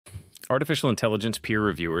Artificial intelligence peer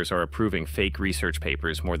reviewers are approving fake research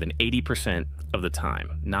papers more than 80% of the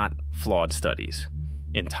time, not flawed studies.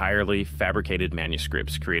 Entirely fabricated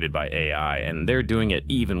manuscripts created by AI, and they're doing it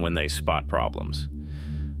even when they spot problems.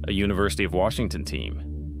 A University of Washington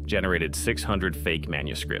team generated 600 fake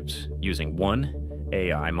manuscripts using one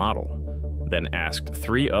AI model, then asked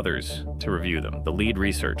 3 others to review them. The lead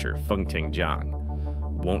researcher, Fengting Zhang,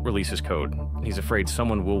 won't release his code. He's afraid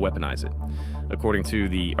someone will weaponize it. According to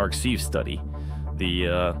the ArcSieve study, the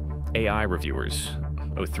AI reviewers,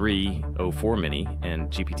 O3, O4 Mini, and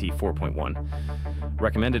GPT 4.1,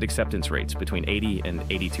 recommended acceptance rates between 80 and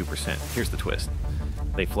 82%. Here's the twist.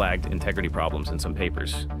 They flagged integrity problems in some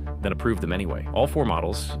papers, then approved them anyway. All 4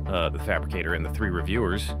 models, the fabricator and the 3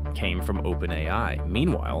 reviewers, came from OpenAI.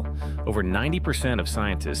 Meanwhile, over 90% of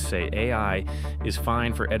scientists say AI is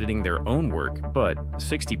fine for editing their own work, but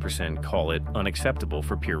 60% call it unacceptable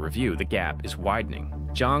for peer review. The gap is widening.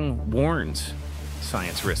 Zhang warns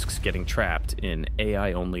science risks getting trapped in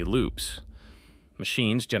AI-only loops.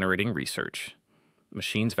 Machines generating research,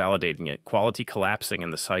 machines validating it, quality collapsing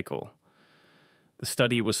in the cycle. The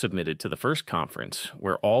study was submitted to the first conference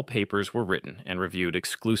where all papers were written and reviewed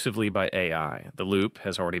exclusively by AI. The loop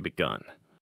has already begun.